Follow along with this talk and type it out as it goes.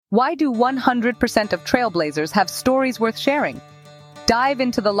Why do 100% of trailblazers have stories worth sharing? Dive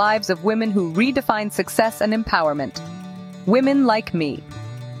into the lives of women who redefine success and empowerment. Women Like Me.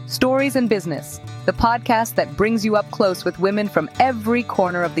 Stories in Business, the podcast that brings you up close with women from every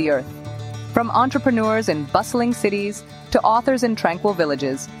corner of the earth. From entrepreneurs in bustling cities to authors in tranquil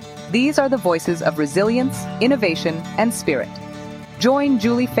villages, these are the voices of resilience, innovation, and spirit. Join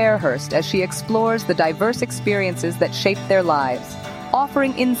Julie Fairhurst as she explores the diverse experiences that shape their lives,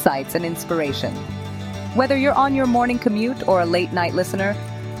 offering insights and inspiration. Whether you're on your morning commute or a late-night listener,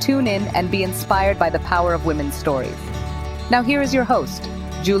 tune in and be inspired by the power of women's stories. Now here is your host,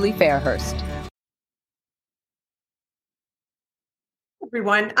 Julie Fairhurst.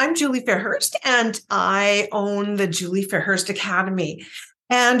 Everyone, I'm Julie Fairhurst, and I own the Julie Fairhurst Academy.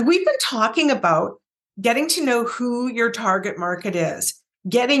 And we've been talking about getting to know who your target market is,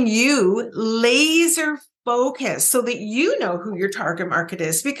 getting you laser focused so that you know who your target market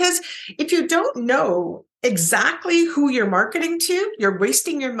is. Because if you don't know exactly who you're marketing to, you're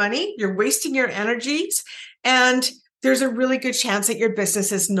wasting your money, you're wasting your energies, and there's a really good chance that your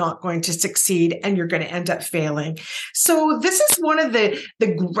business is not going to succeed and you're going to end up failing. So this is one of the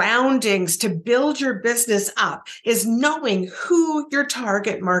groundings to build your business up, is knowing who your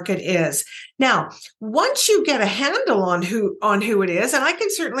target market is. Now, once you get a handle on who it is, and I can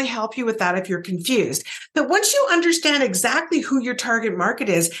certainly help you with that if you're confused, but once you understand exactly who your target market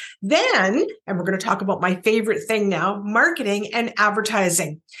is, then, and we're going to talk about my favorite thing now, marketing and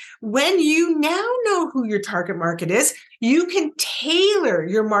advertising. When you now know who your target market is, you can tailor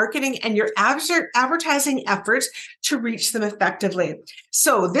your marketing and your advertising efforts to reach them effectively.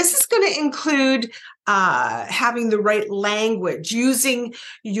 So this is going to include having the right language, using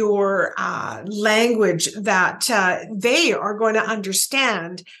your language that they are going to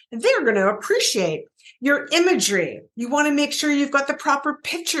understand, and they're going to appreciate. Your imagery, you want to make sure you've got the proper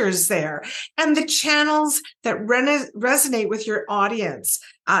pictures there, and the channels that resonate with your audience.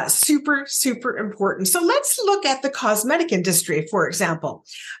 Super, super important. So let's look at the cosmetic industry, for example,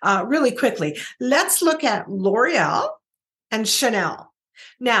 really quickly. Let's look at L'Oreal and Chanel.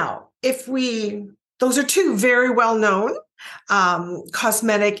 Now, those are two very well-known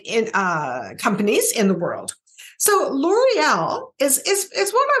cosmetic companies in the world. So L'Oreal is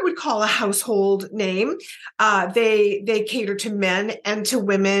what I would call a household name. They cater to men and to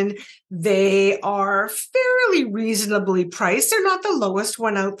women. They are fairly reasonably priced. They're not the lowest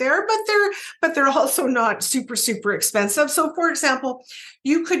one out there, but they're also not super, super expensive. So for example,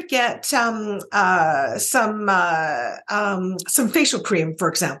 you could get some facial cream, for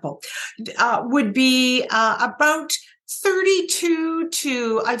example, would be about $32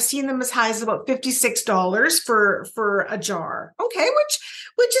 to, I've seen them as high as about $56 for a jar. Okay,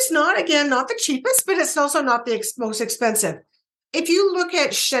 which is not the cheapest, but it's also not the most expensive. If you look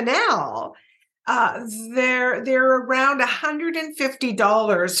at Chanel, they're around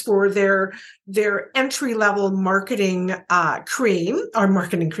 $150 for their entry level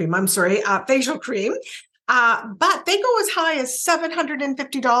facial cream. But they go as high as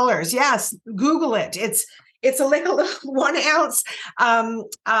 $750. Yes, Google it. It's a little 1 ounce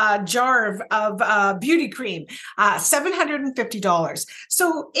jar of beauty cream, $750.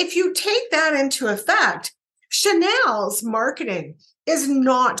 So if you take that into effect, Chanel's marketing is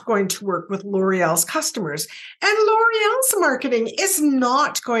not going to work with L'Oreal's customers, and L'Oreal's marketing is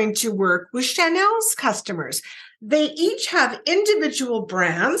not going to work with Chanel's customers. They each have individual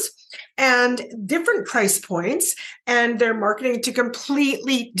brands and different price points, and they're marketing to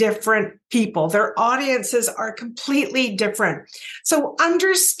completely different people. Their audiences are completely different. So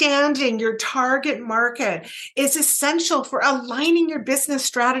understanding your target market is essential for aligning your business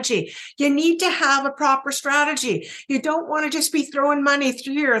strategy. You need to have a proper strategy. You don't want to just be throwing money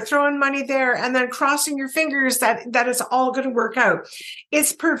here, throwing money there, and then crossing your fingers that it's all going to work out.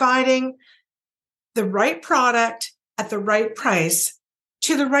 It's providing the right product at the right price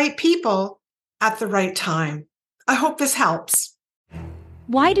to the right people at the right time. I hope this helps.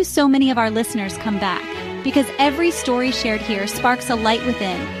 Why do so many of our listeners come back? Because every story shared here sparks a light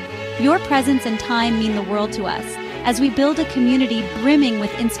within. Your presence and time mean the world to us as we build a community brimming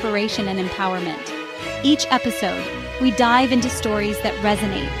with inspiration and empowerment. Each episode, we dive into stories that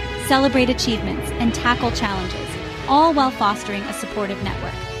resonate, celebrate achievements, and tackle challenges, all while fostering a supportive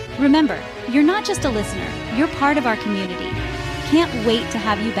network. Remember, you're not just a listener, you're part of our community. Can't wait to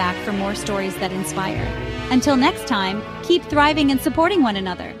have you back for more stories that inspire. Until next time, keep thriving and supporting one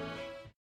another.